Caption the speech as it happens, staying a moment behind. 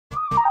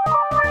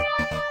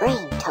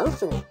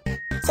tofu.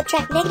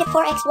 Subtract negative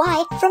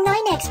 4xy from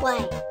 9xy.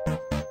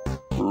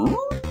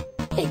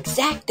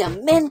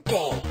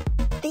 Exactamente.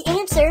 The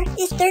answer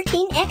is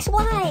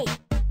 13xy.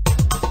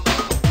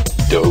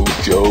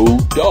 Dojo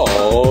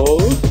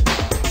Dog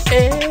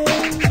and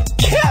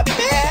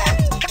Catman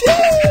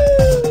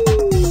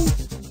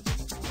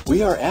 2!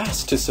 We are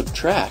asked to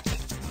subtract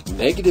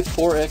negative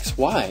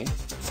 4xy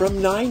from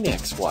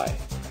 9xy.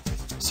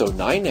 So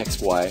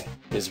 9xy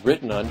is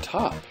written on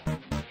top,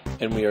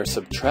 and we are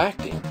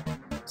subtracting.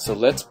 So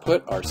let's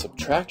put our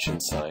subtraction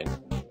sign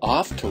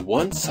off to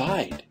one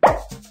side.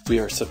 We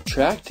are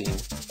subtracting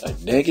a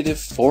negative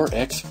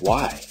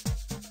 4xy.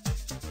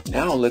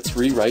 Now let's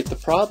rewrite the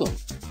problem.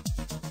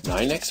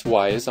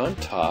 9xy is on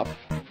top.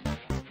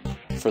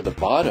 For the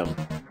bottom,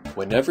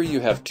 whenever you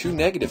have two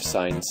negative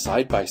signs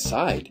side by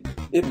side,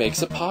 it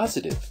makes a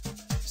positive.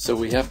 So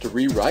we have to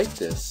rewrite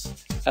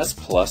this as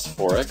plus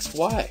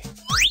 4xy.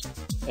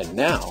 And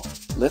now,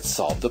 let's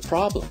solve the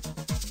problem.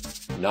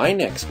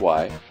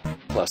 9xy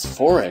plus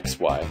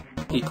 4xy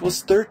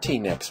equals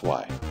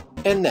 13xy.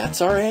 And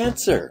that's our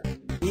answer.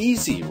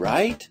 Easy,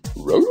 right?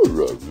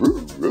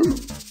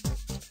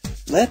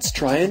 Let's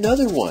try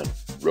another one.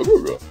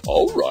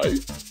 All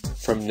right.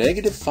 From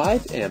negative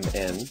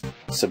 5mn,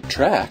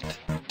 subtract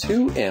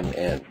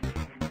 2mn.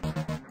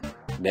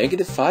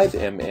 Negative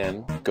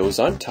 5mn goes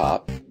on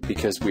top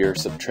because we are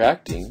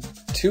subtracting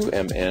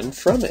 2mn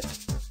from it.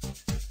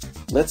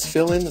 Let's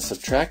fill in the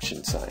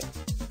subtraction sign.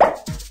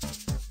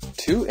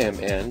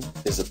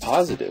 2mn is a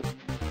positive,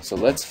 so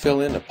let's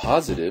fill in a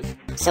positive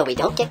So we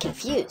don't get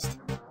confused.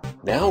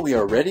 Now we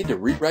are ready to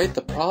rewrite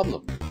the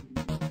problem.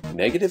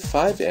 Negative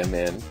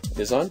 5mn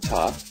is on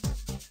top.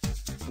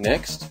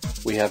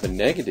 Next, we have a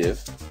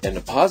negative and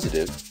a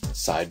positive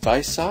side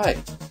by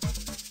side.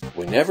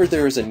 Whenever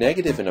there is a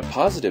negative and a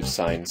positive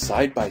sign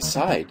side by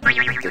side,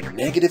 the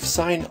negative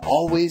sign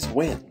always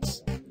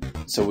wins.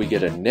 So we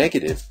get a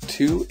negative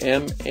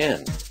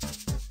 2mn.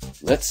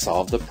 Let's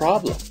solve the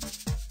problem.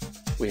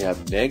 We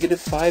have negative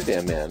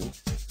 5mn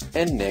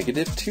and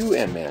negative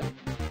 2mn,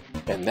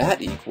 and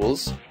that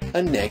equals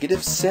a negative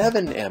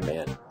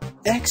 7mn.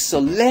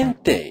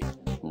 Excelente!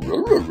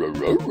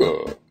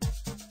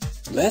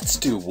 Let's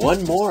do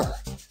one more.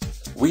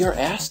 We are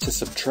asked to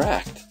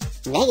subtract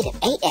Negative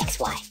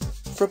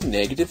 8xy. from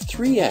negative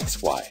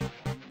 3xy.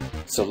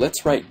 So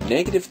let's write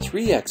negative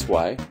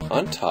 3xy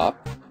on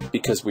top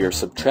because we are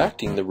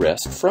subtracting the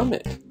rest from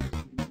it.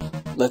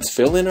 Let's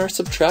fill in our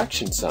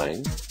subtraction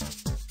sign.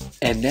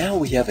 And now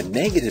we have a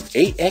negative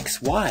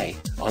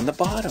 8xy on the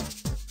bottom.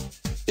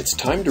 It's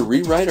time to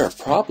rewrite our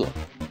problem.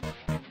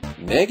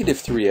 Negative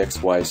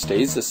 3xy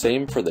stays the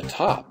same for the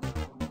top.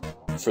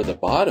 For the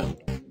bottom,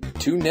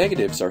 two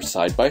negatives are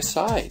side by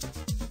side.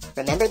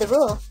 Remember the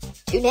rule.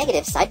 Two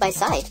negatives side by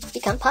side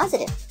become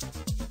positive.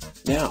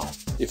 Now,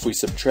 if we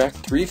subtract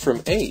 3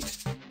 from 8,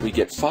 we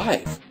get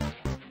 5.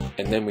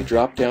 And then we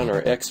drop down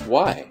our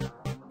xy.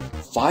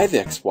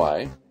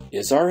 5xy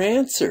is our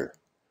answer.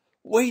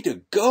 Way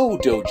to go,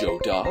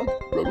 Dojo Dog!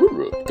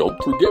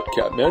 Don't forget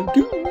Catman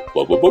 2.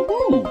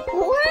 Ba-ba-ba-boo.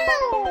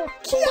 Wow!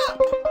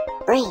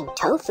 Brain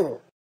tofu.